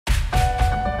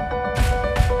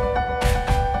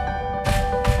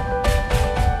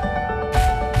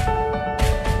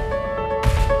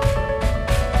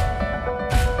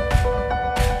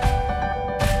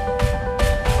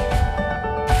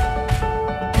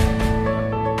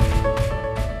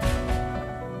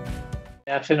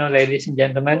afternoon, ladies and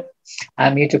gentlemen.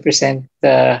 I'm here to present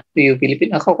to you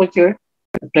Philippine aquaculture,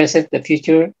 the present, the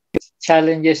future,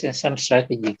 challenges, and some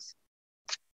strategies.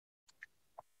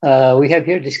 We have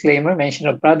here disclaimer, mention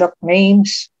of product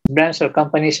names, brands or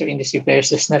companies or industry players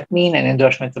does not mean an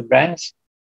endorsement of brands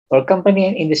or company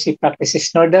and industry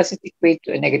practices, nor does it equate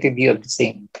to a negative view of the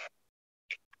same.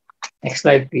 Next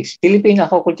slide, please. Philippine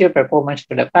aquaculture performance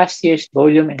for the past years,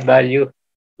 volume and value,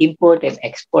 import and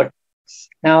export.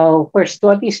 Now, first,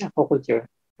 what is aquaculture?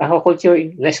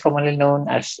 Aquaculture, less commonly known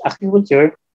as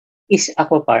agriculture, is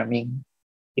aqua farming.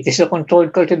 It is a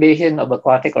controlled cultivation of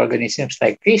aquatic organisms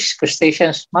like fish,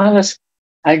 crustaceans, mollusks,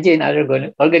 algae, and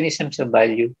other organisms of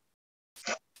value.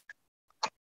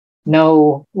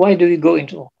 Now, why do we go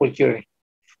into aquaculture?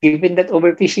 Given that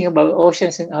overfishing of our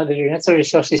oceans and other natural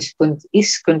resources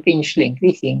is continuously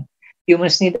increasing,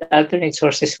 humans need alternate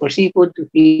sources for seafood to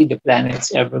feed the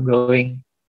planet's ever-growing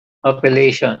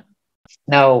population.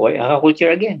 Now, why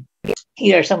aquaculture again?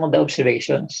 Here are some of the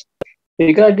observations.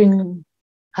 Regarding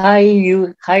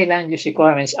high land use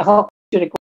requirements, aquaculture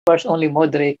requires only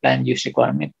moderate land use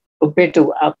requirement compared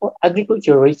to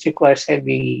agriculture, which requires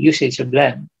heavy usage of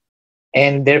land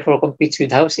and therefore competes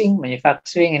with housing,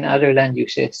 manufacturing, and other land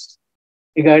uses.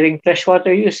 Regarding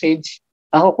freshwater usage,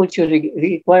 aquaculture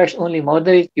requires only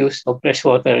moderate use of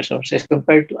freshwater resources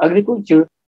compared to agriculture,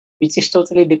 which is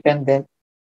totally dependent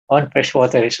on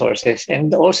freshwater resources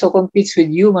and also competes with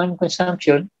human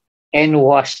consumption and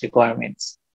wash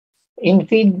requirements. In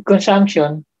feed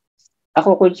consumption,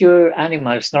 aquaculture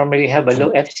animals normally have a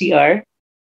low FCR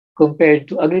compared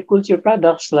to agriculture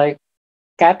products like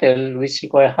cattle, which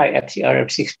require high FCR of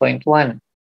 6.1.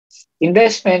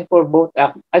 Investment for both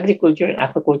agriculture and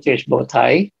aquaculture is both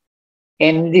high,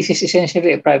 and this is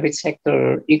essentially a private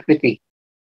sector equity.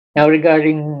 Now,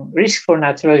 regarding risk for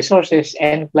natural resources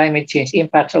and climate change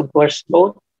impacts, of course,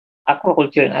 both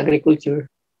aquaculture and agriculture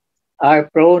are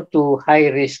prone to high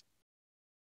risk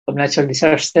of natural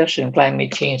disasters and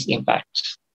climate change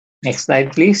impacts. Next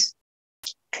slide, please.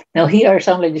 Now, here are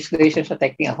some legislations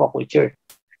affecting aquaculture.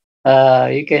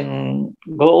 You can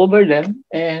go over them,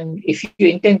 and if you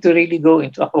intend to really go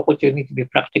into aquaculture, you need to be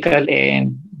practical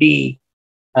and be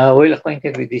well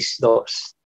acquainted with these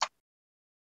laws.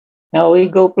 Now we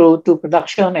go to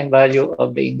production and value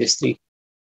of the industry.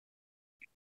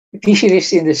 The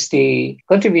fisheries industry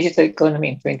contribution to the economy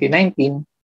in 2019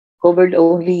 covered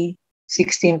only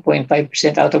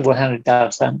 16.5% out of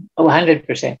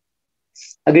 100%.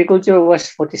 Agriculture was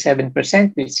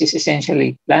 47%, which is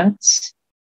essentially plants.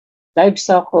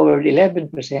 Livestock covered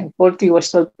 11%, poultry was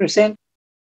 12%,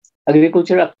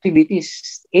 agriculture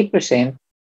activities 8%,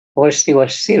 forestry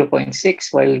was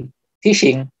 0.6%, while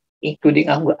fishing, including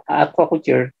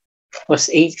aquaculture, was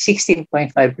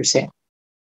 16.5%.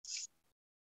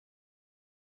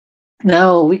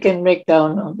 Now we can break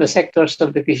down the sectors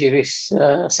of the fisheries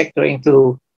sector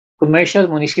into commercial,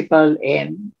 municipal,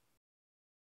 and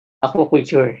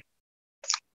aquaculture.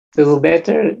 To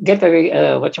better get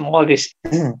this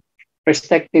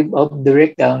perspective of the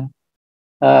breakdown,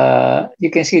 you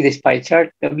can see this pie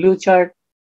chart. The blue chart,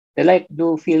 the light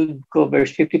blue field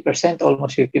covers 50%,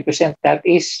 almost 50%. That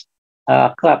is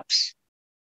crops.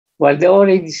 While the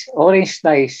orange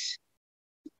slice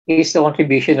is the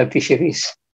contribution of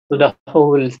fisheries to the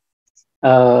whole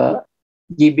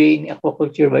GBA in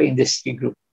aquaculture by industry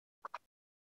group.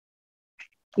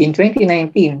 In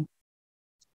 2019,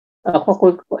 the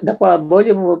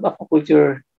volume of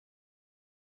aquaculture,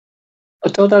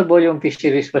 total volume of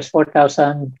fisheries was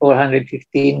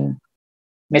 4,415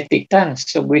 metric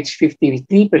tons, of which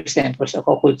 53% was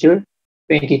aquaculture,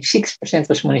 26%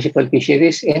 was municipal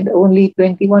fisheries, and only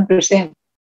 21%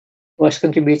 was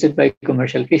contributed by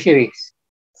commercial fisheries.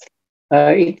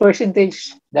 In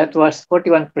percentage, that was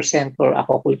 41% for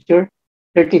aquaculture,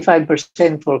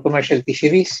 35% for commercial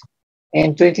fisheries,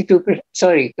 and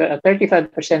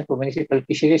 35% for municipal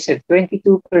fisheries, and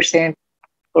 22%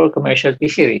 for commercial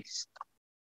fisheries.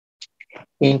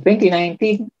 In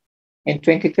 2019 and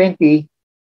 2020,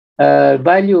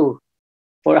 value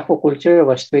for aquaculture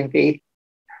was 28.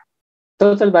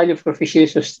 Total value for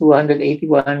fisheries was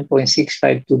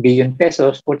 281.652 billion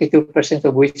pesos, 42%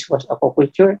 of which was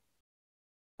aquaculture,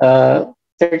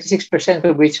 36%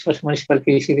 of which was municipal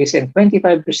fisheries, and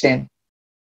 25%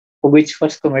 of which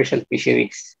was commercial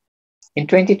fisheries. In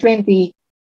 2020,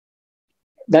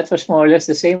 that was more or less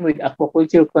the same, with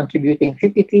aquaculture contributing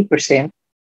 53%.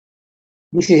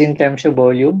 This is in terms of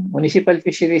volume. Municipal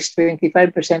fisheries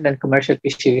 25% and commercial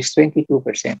fisheries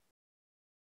 22%.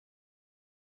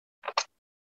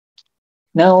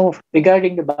 Now,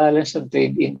 regarding the balance of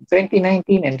trade in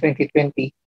 2019 and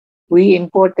 2020, we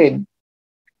imported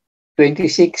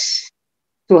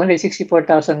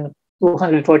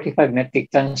 264,245 metric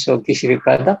tons of fishery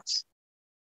products,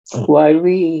 while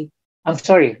we,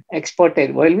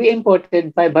 while we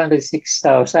imported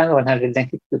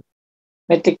 506,192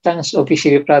 metric tons of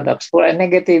fishery products for a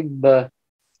negative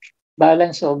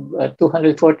balance of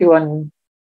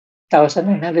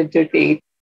 241,938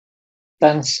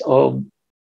 tons of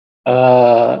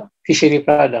fishery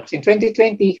products. In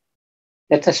 2020,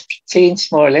 that has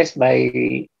changed more or less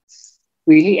by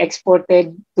we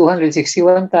exported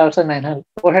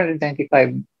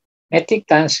 261,495 metric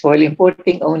tons while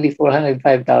importing only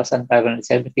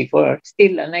 405,574,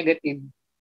 still a negative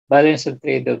balance of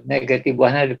trade of negative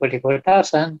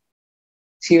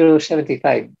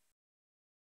 144,075.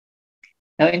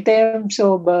 Now, in terms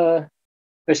of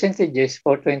percentages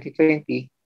for 2020,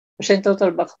 percent total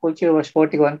of aquaculture was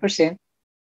 41%,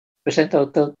 percent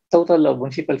total of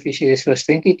municipal fisheries was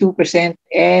 22%,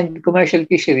 and commercial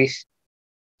fisheries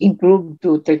improved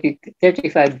to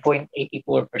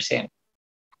 35.84%.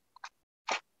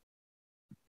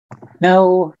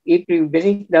 Now, if we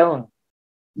break down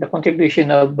the contribution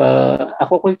of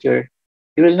aquaculture,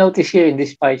 you will notice here in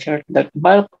this pie chart that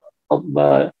bulk of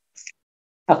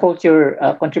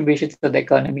aquaculture contribution to the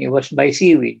economy was by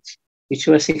seaweeds, which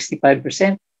was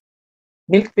 65%.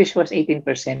 Milkfish was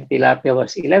 18%, tilapia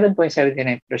was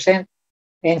 11.79%,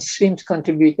 and shrimps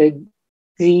contributed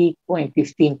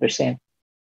 3.15%.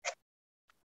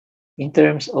 In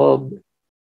terms of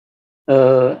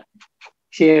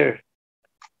share.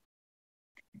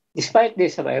 Despite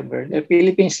this, however, the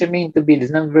Philippines remain to be the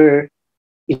number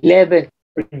 11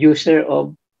 producer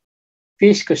of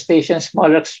fish, crustaceans,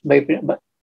 mollusks by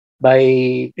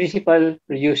principal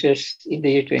producers in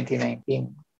the year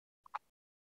 2019.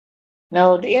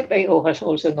 Now, the FAO has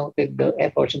also noted the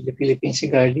efforts of the Philippines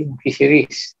regarding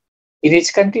fisheries. In its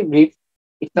country brief,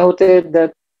 it noted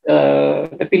that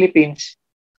the Philippines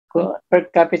per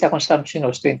capita consumption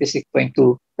was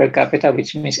 26.2 per capita,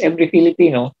 which means every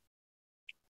Filipino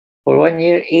for 1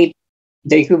 year ate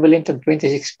the equivalent of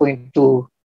 26.2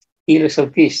 kilos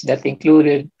of fish that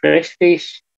included fresh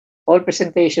fish, all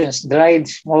presentations, dried,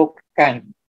 smoked,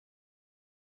 canned.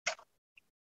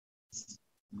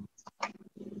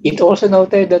 It also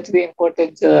noted that we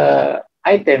imported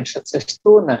items such as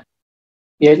tuna,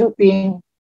 yellowfin,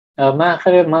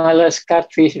 mackerel, mollusk,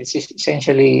 catfish, which is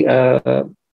essentially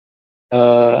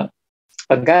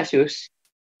pangasius,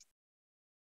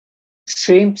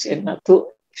 shrimps and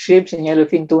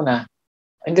yellowfin tuna.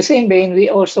 In the same vein, we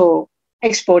also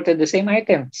exported the same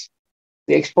items.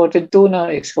 We exported tuna,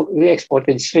 we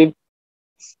exported shrimp,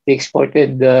 we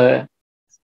exported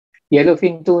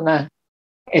yellowfin tuna,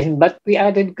 but we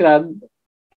added crab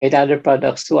and other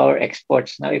products to our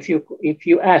exports. Now, if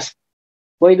you ask,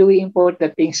 why do we import the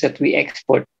things that we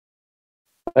export?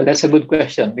 Well, that's a good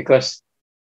question because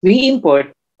we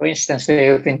import, for instance, the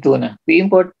yellowfin tuna. We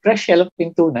import fresh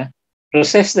yellowfin tuna,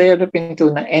 process the yellowfin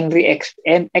tuna, and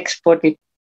export it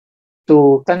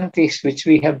to countries which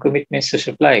we have commitments to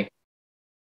supply.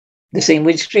 The same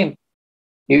with shrimp.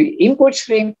 You import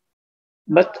shrimp,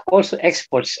 but also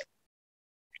exports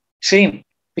shrimp,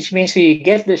 which means we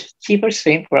get the cheaper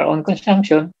shrimp for our own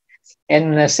consumption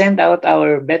and send out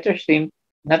our better shrimp,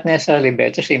 not necessarily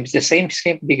better shrimp, it's the same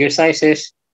shrimp, bigger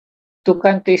sizes, to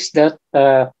countries that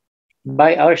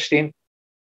buy our shrimp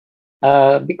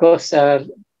because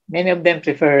many of them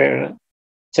prefer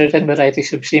certain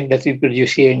varieties of shrimp that we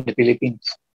produce here in the Philippines.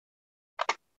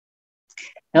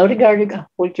 Now, regarding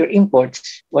aquaculture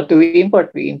imports, what do we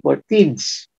import? We import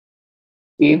feeds.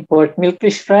 We import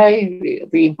milkfish fry.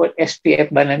 We import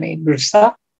SPF banana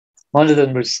broodstock,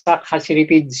 monodon broodstock, hatchery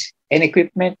feeds, and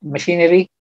equipment, machinery.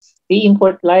 We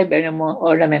import live and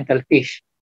ornamental fish.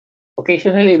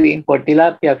 Occasionally, we import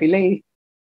tilapia fillet,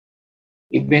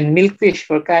 even milkfish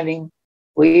for canning.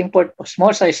 We import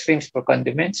small-sized shrimps for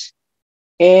condiments.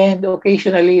 And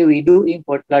occasionally, we do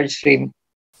import large shrimp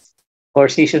for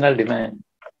seasonal demand.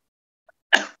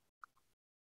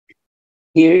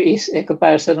 Here is a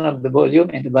comparison of the volume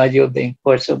and the value of the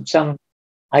imports of some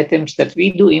items that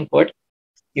we do import.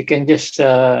 You can just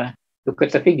look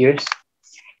at the figures.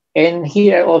 And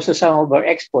here are also some of our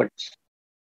exports.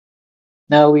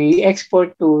 Now, we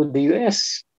export to the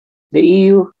US, the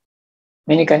EU,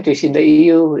 many countries in the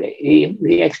EU.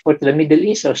 We export to the Middle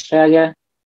East, Australia,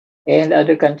 and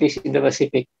other countries in the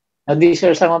Pacific. Now, these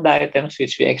are some of the items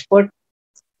which we export.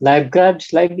 Live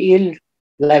crabs, live eel,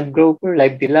 live grouper,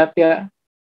 live tilapia,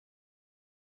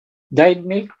 dried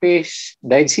milkfish,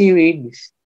 dried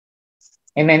seaweeds,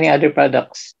 and many other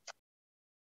products.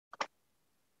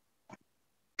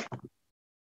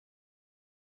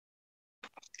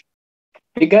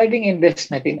 Regarding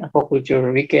investment in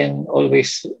aquaculture, we can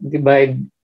always divide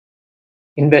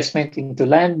investment into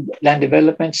land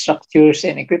development, structures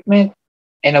and equipment,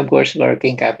 and of course,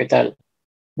 working capital.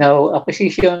 Now,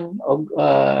 acquisition of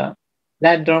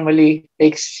land normally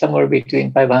takes somewhere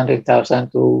between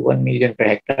 500,000 to 1 million per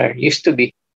hectare. Used to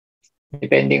be,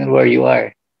 depending on where you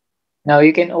are. Now,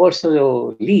 you can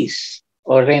also lease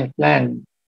or rent land.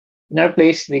 In our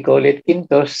place, we call it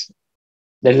quintos.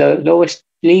 The lowest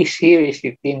lease here is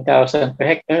 15,000 per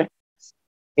hectare.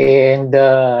 And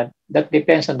that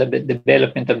depends on the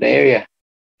development of the area.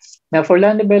 Now, for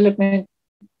land development,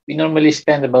 we normally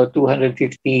spend about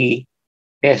 250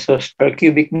 pesos per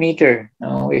cubic meter.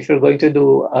 Now, if you're going to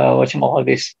do what you call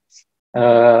this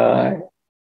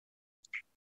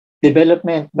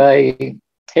development by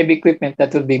heavy equipment,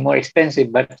 that will be more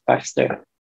expensive but faster.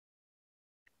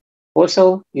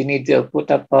 Also, you need to put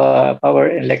up power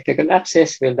and electrical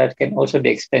access. Well, that can also be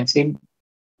expensive.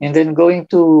 And then going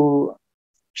to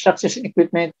structures and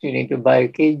equipment, you need to buy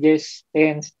cages,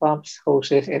 pens, pumps,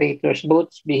 hoses, aerators,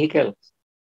 boats, vehicles.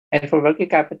 And for working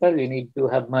capital, you need to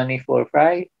have money for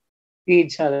fry,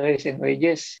 feed, salaries, and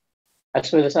wages,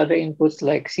 as well as other inputs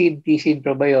like seed, de-seed,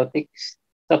 probiotics,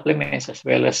 supplements, as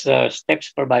well as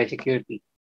steps for biosecurity.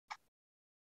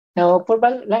 Now, for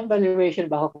land valuation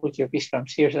of aquaculture fish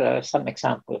farms, here's some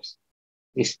examples.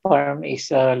 This farm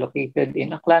is located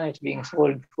in Aklan. It's being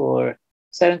sold for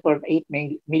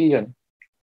 7.8 million.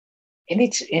 And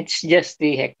it's just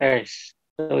 3 hectares.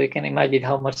 So you can imagine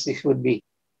how much this would be.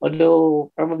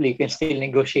 Although probably you can still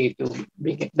negotiate to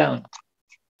bring it down.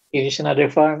 Here is another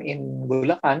farm in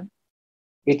Bulacan.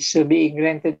 It's being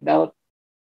rented out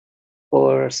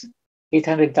for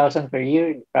 800,000 per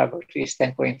year. The property is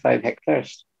 10.5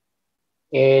 hectares.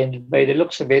 And by the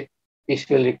looks of it, this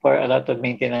will require a lot of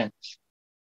maintenance.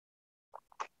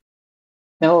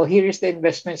 Now, here is the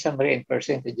investment summary and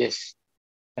percentages.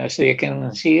 So you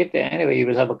can see it. Anyway, you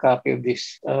will have a copy of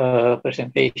this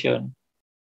presentation.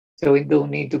 So we don't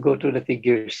need to go through the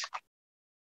figures.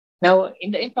 Now,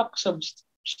 in the impacts of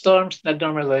storms and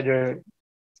abnormal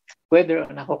weather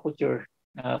on aquaculture,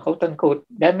 quote unquote,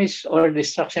 damage or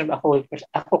destruction of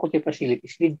aquaculture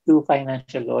facilities lead to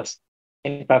financial loss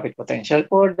and profit potential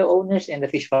for the owners and the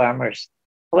fish farmers.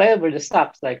 However, the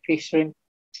stocks like fish, shrimp,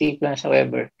 sea plants,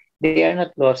 however, they are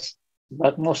not lost,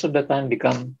 but most of the time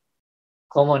become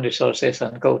common resources,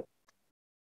 unquote.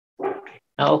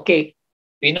 Now, okay,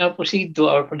 we now proceed to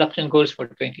our production goals for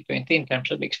 2020 in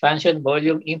terms of expansion,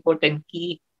 volume, import, and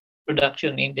key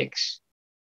production index.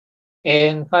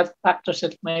 And factors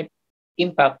that might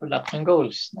impact production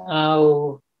goals.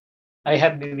 Now, I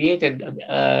have deviated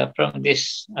from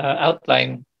this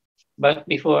outline, but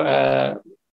before I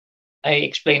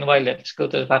explain why, let's go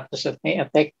to the factors that may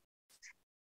affect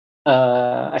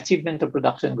achievement of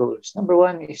production goals. Number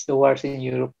one is the wars in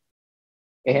Europe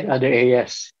and other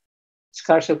areas.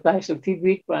 Scarce supplies of feed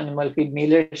wheat for animal feed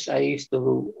millers. I used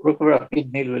to work for a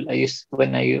feed mill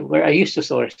where I used to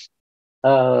source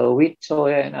wheat,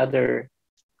 soya, and other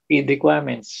feed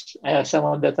requirements. Some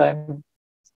of the time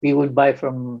we would buy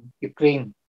from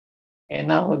Ukraine, and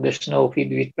now there's no feed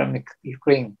wheat from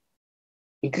Ukraine.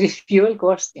 Increased fuel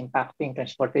cost impacting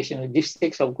transportation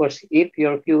logistics. Of course, if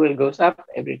your fuel goes up,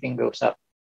 everything goes up.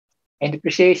 And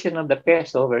depreciation of the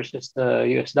peso versus the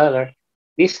US dollar.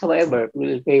 This, however,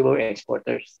 will favor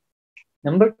exporters.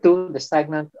 Number two, the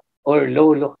stagnant or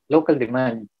low local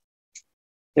demand.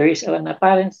 There is an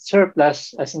apparent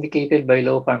surplus as indicated by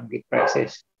low farm gate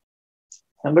prices.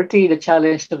 Number three, the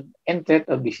challenge of and threat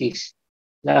of disease.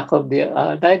 Lack of the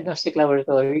diagnostic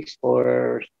laboratories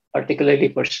particularly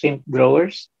for shrimp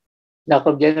growers. Lack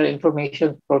of general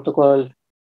information protocol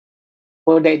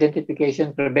for the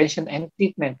identification, prevention, and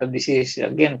treatment of disease.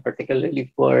 Again,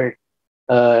 particularly for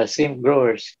shrimp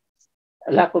growers.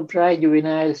 Lack of dry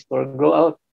juveniles for grow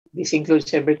out. This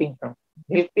includes everything from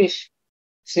milkfish,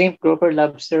 shrimp, grouper,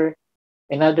 lobster,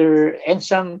 and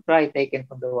some fry taken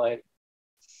from the wild.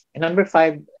 And number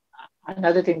five,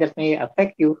 another thing that may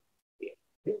affect you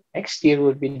next year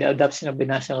would be the adoption of the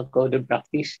National Code of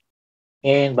Practice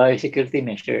and biosecurity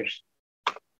measures.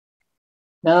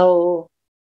 Now,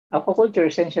 aquaculture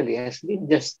essentially has been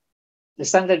just the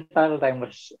standard paradigm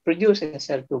was produce and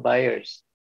sell to buyers.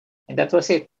 And that was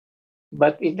it.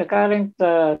 But in the current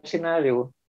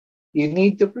scenario, you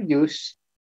need to produce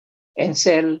and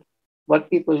sell what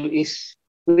people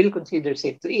will consider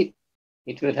safe to eat.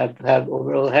 It will have to have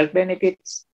overall health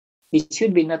benefits. It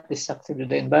should be not destructive to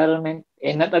the environment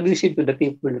and not abusive to the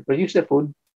people who produce the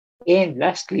food. And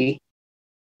lastly,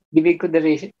 giving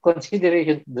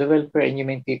consideration to the welfare and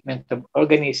human treatment of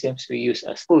organisms we use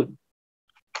as food.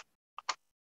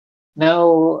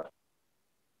 Now,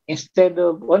 Instead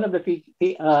of one of the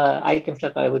items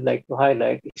that I would like to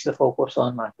highlight is the focus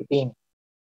on marketing.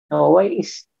 Now, why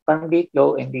is farm gate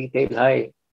low and retail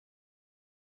high?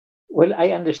 Well,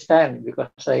 I understand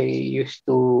because I used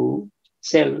to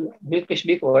sell milk fish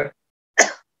before.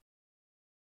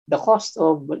 The cost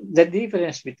of the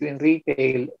difference between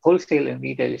retail, wholesale, and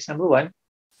retail is number one,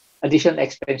 additional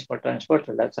expense for transport.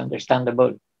 So that's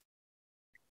understandable.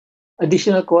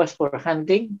 Additional cost for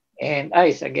handling and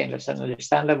ice, again, that's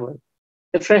understandable.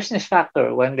 The freshness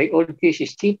factor, when the old fish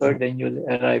is cheaper than you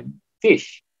arrive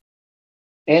fish.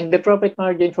 And the profit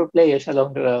margin for players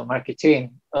along the market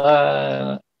chain.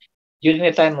 During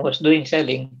the time I was doing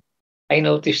selling, I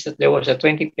noticed that there was a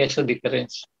 20 peso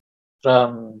difference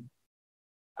from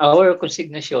our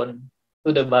consignation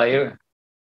to the buyer.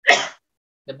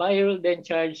 The buyer will then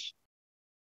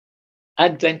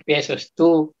add 20 pesos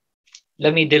to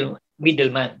the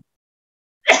middleman,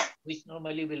 which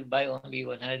normally will buy only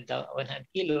 100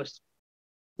 kilos,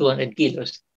 200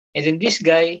 kilos. And then this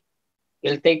guy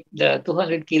will take the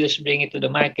 200 kilos, bring it to the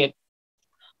market,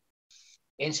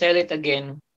 and sell it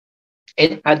again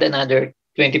and add another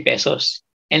 20 pesos.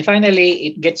 And finally,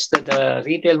 it gets to the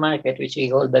retail market, which we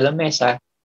call the lamesa.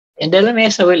 And the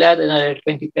lamesa will add another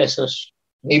 20 pesos,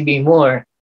 maybe more,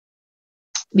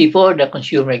 before the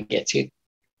consumer gets it.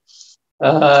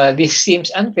 This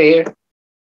seems unfair,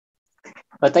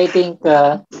 but I think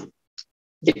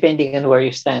depending on where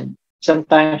you stand,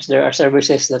 sometimes there are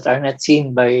services that are not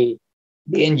seen by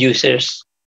the end users,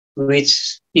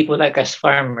 which people like us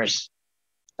farmers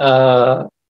uh,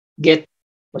 get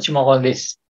what you call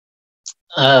this,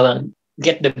 uh,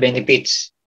 get the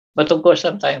benefits. But of course,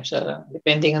 sometimes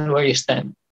depending on where you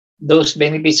stand, those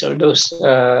benefits or those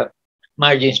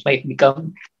margins might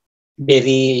become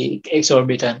very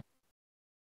exorbitant.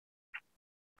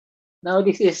 Now,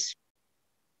 this is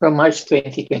from March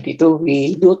 2022.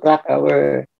 We do track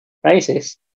our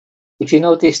prices. If you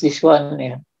notice this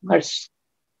one, March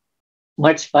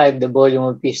 5, the volume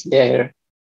of fish there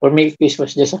for milk fish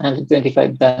was just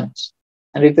 125 tons.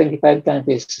 125 tons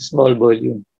is a small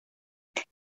volume.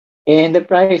 And the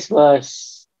price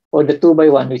was for the 2 by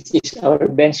 1, which is our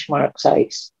benchmark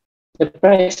size. The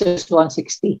price is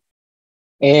 160.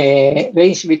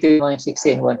 Range between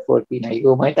 160 and 140. Now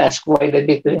you might ask why the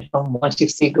difference from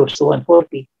 160 goes to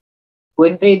 140.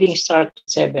 When trading starts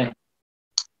at 7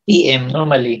 p.m.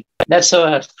 normally, that's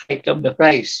the height of the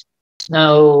price.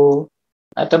 Now,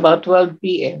 at about 12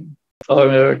 p.m.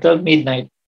 or 12 midnight,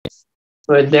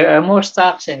 when there are more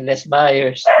stocks and less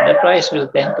buyers, the price will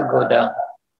tend to go down.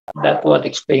 That's what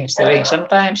explains the range.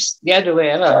 Sometimes the other way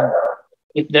around.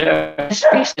 If there are less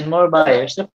fish and more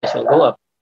buyers, the price will go up.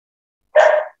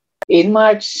 In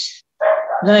March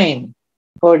 9,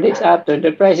 4 days after,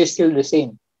 the price is still the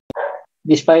same,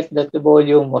 despite that the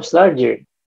volume was larger.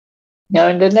 Now,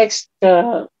 in the next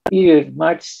period,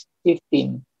 March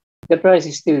 15, the price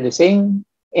is still the same,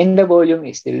 and the volume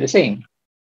is still the same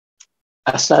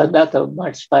as that of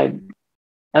March 5.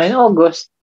 Now, in August,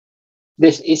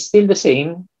 this is still the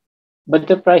same, but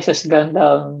the price has gone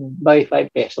down by 5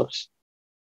 pesos.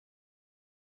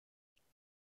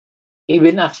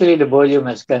 Even actually, the volume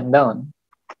has gone down.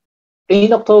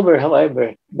 In October,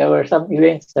 however, there were some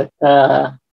events that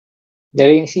the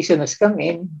rainy season has come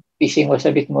in. Fishing was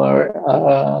a bit more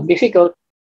difficult,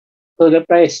 so the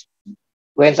price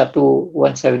went up to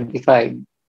 175,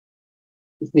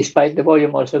 despite the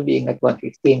volume also being at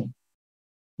 115.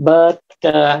 But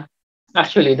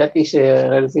actually, that is a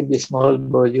relatively small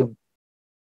volume.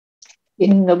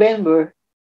 In November,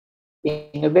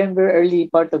 early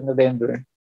part of November,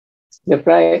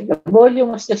 the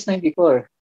volume was just 94.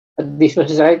 But this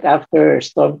was right after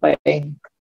Storm Paeng.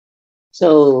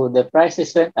 So the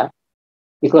prices went up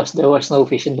because there was no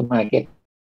fish in the market.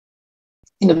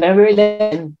 In November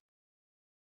 11,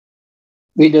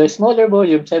 with a smaller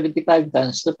volume, 75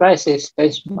 tons, the prices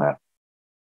benchmark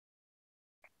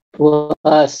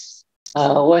was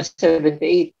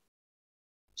 178.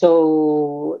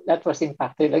 So that was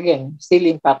impacted again. Still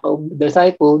impact of the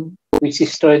typhoon, which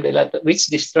destroyed a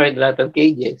lot of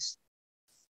cages.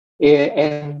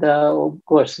 And of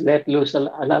course, let loose a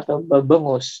lot of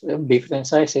bangus of different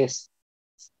sizes.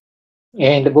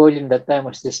 And the volume that time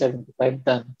was just 75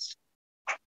 tons.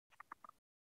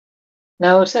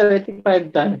 Now,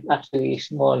 75 tons actually is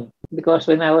small because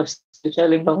when I was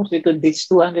selling bangus, we could reach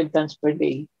 200 tons per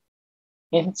day.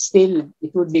 And still,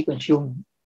 it would be consumed.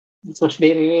 It was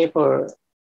very rare for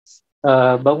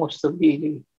bangus to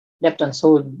be left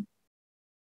unsold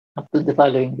up to the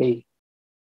following day.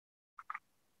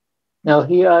 Now,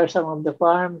 here are some of the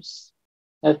farms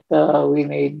that we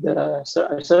made a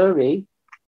survey.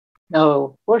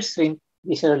 Now, for shrimp,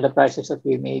 These are the prices that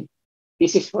we made.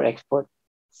 This is for export.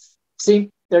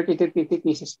 Shrimp, 30 to 50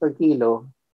 pieces per kilo,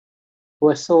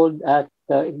 was sold at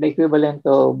the equivalent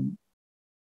of,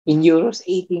 in euros,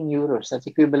 18 euros. That's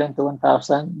equivalent to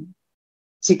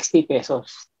 1,060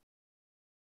 pesos.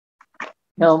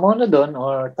 Now, monodon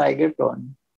or tiger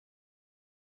prawn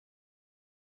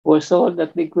was sold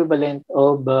at the equivalent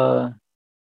of 30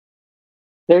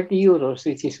 euros,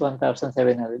 which is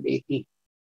 1,780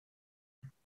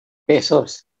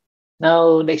 pesos.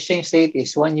 Now, the exchange rate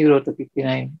is 1 euro to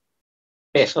 59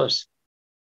 pesos.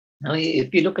 Now,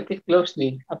 if you look at it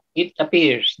closely, it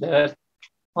appears that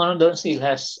monodon still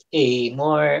has a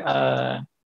more,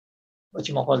 what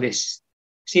you call this,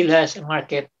 still has a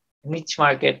market, niche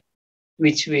market,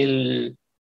 which will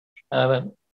uh,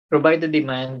 provide the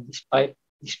demand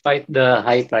despite the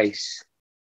high price.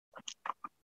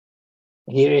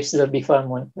 Here is the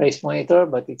before price monitor,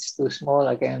 but it's too small.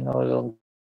 I can no longer.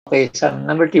 Okay, so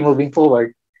number 3, moving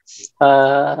forward.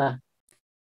 There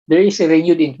is a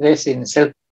renewed interest in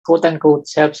quote-unquote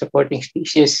self-supporting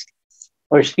species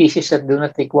or species that do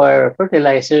not require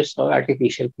fertilizers or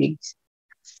artificial feeds.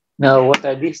 Now, what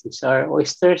are these? These are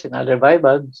oysters and other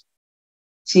bivalves,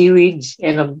 seaweeds,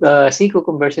 and sea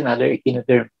cucumbers and other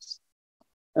echinoderms.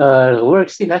 Work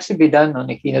still has to be done on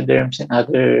echinoderms and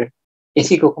other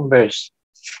sea cucumbers.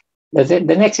 The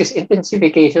next is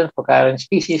intensification for current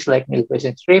species like milkfish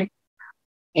and shrimp,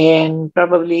 and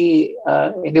probably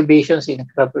innovations in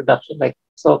crab production like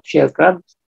soft shell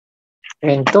crabs,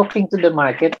 and talking to the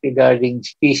market regarding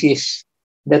species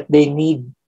that they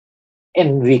need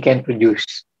and we can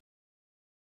produce.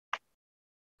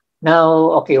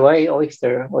 Now, okay, why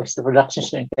oyster? Oyster production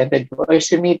is intended for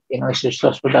oyster meat and oyster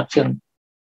sauce production.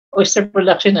 Oyster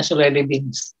production has already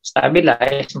been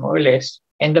stabilized, more or less,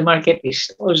 and the market is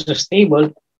also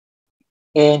stable.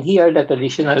 And here are the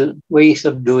traditional ways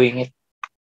of doing it.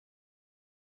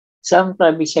 Some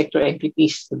private sector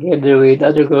entities, together with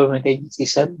other government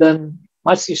agencies, have done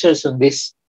much research on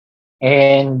this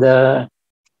and have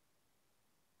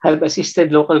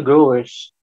assisted local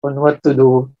growers on what to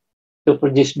do to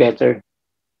produce better.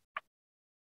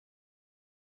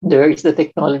 There is the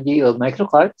technology of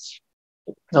microcarts,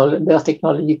 the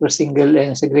technology for single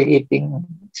and segregating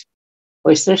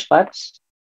oyster spots,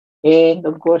 and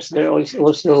of course there is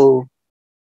also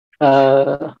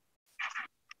uh,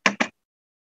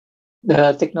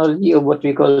 the technology of what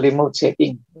we call remote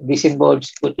setting. This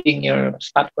involves putting your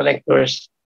spot collectors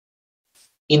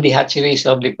in the hatcheries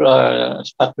of the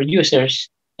spot producers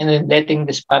and then letting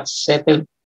the spots settle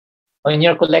on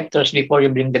your collectors before you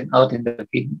bring them out in the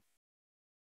field.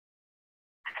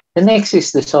 The next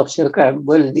is the soft shell crab.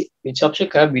 Well, in soft shell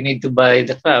crab, we need to buy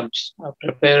the crabs,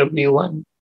 preferably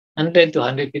 100 to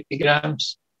 150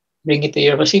 grams. Bring it to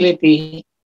your facility,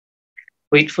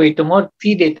 wait for it to molt,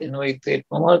 feed it, and wait for it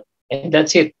to molt, and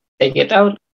that's it. Take it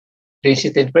out, rinse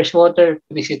it in fresh water,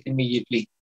 release it immediately.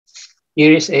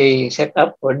 Here is a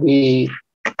setup for the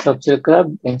soft shell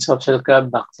crab and soft shell crab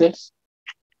boxes.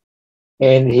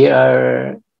 And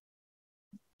here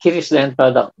is the end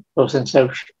product, frozen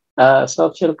soft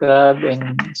shell crab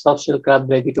and soft shell crab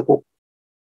ready to cook.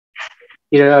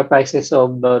 Here are prices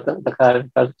of the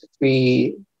current products that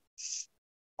we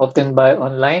often buy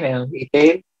online and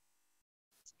retail.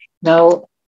 Now,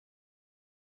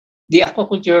 the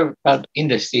aquaculture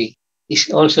industry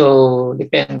is also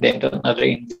dependent on other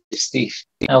industries.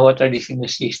 Now, what are these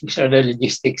industries? These are the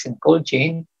logistics and cold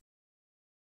chain.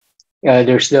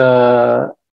 There's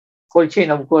the cold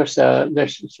chain, of course.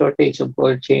 There's a shortage of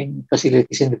cold chain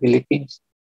facilities in the Philippines.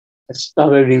 That's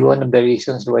probably one of the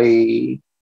reasons why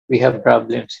we have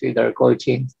problems with our cold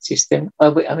chain system.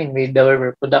 With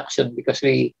our production, because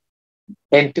we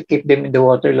tend to keep them in the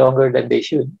water longer than they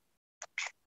should.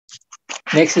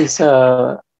 Next is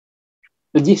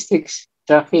logistics,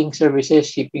 tracking services,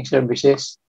 shipping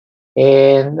services,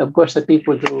 and of course the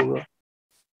people who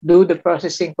do the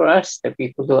processing for us, the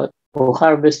people who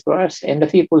harvest for us, and the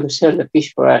people who sell the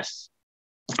fish for us.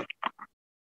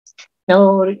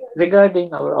 Now,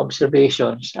 regarding our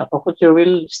observations, aquaculture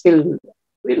will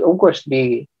of course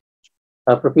be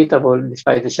profitable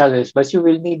despite the challenges, but you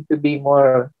will need to be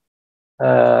more,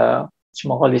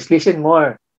 listen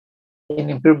more and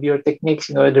improve your techniques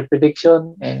in order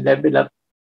prediction and level up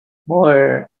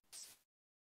more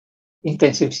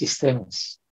intensive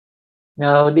systems.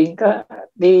 Now,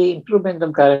 the improvement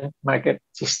of current market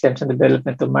systems and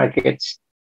development of markets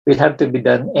will have to be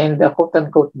done, and the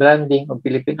quote-unquote branding of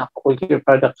Philippine aquaculture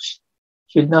products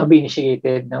should now be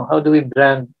initiated. Now, how do we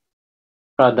brand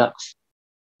products?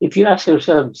 If you ask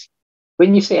yourselves,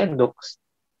 when you say undox,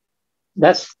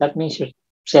 that means you're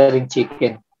selling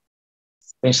chicken.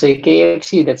 When you say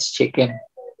KFC, that's chicken.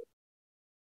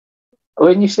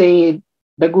 When you say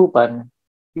dagupan,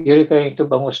 you're referring to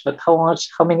bangus, but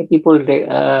how many people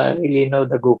really know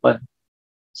dagupan?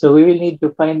 So we will need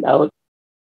to find out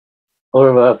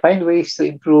or find ways to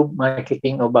improve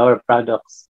marketing of our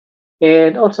products.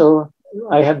 And also,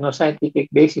 I have no scientific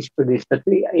basis for this, but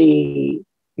I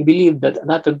believe that a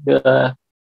lot of the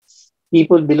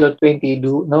people below 20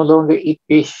 do no longer eat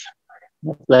fish,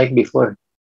 not like before.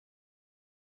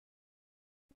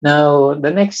 Now,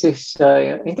 the next is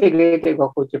integrated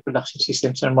aquaculture production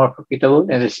systems are more profitable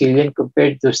and resilient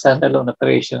compared to standalone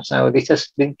operations. Now, this has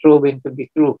been proven to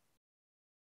be true.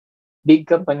 Big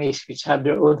companies which have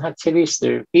their own hatcheries,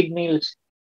 their feed mills,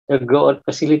 their grow-out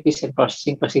facilities and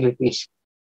processing facilities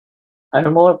are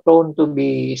more prone to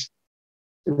be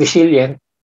resilient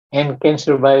and can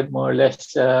survive more or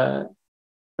less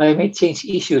climate change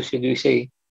issues, should we say,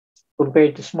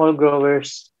 compared to small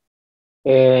growers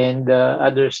and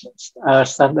others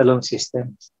standalone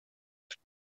systems.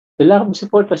 The lack of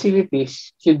support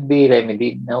facilities should be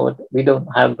remedied. Now, we don't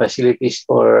have facilities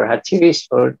for hatcheries,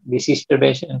 for disease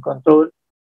prevention and control,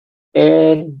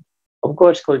 and of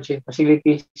course, cold chain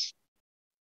facilities.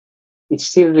 It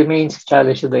still remains a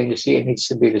challenge to the industry and needs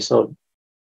to be resolved.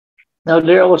 Now,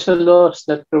 there are also laws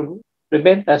that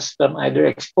prevent us from either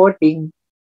exporting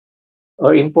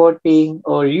or importing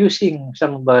or using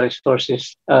some of our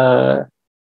resources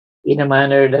in a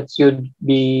manner that should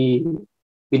be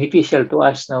beneficial to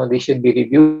us. Now, they should be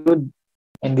reviewed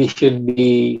and they should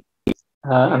be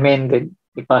amended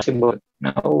if possible.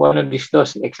 Now, one of these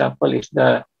laws, example, is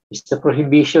the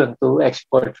prohibition to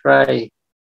export fry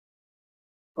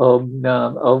of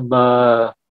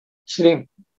shrimp.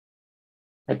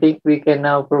 I think we can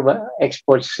now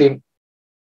export shrimp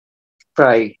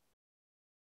fry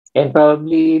and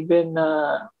probably even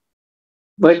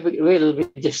we'll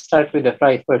just start with the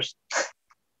fry first.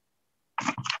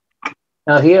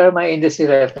 Now here are my industry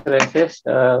references.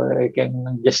 I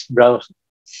can just browse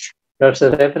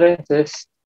the references,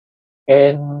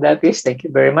 and that is thank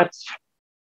you very much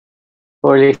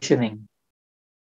for listening.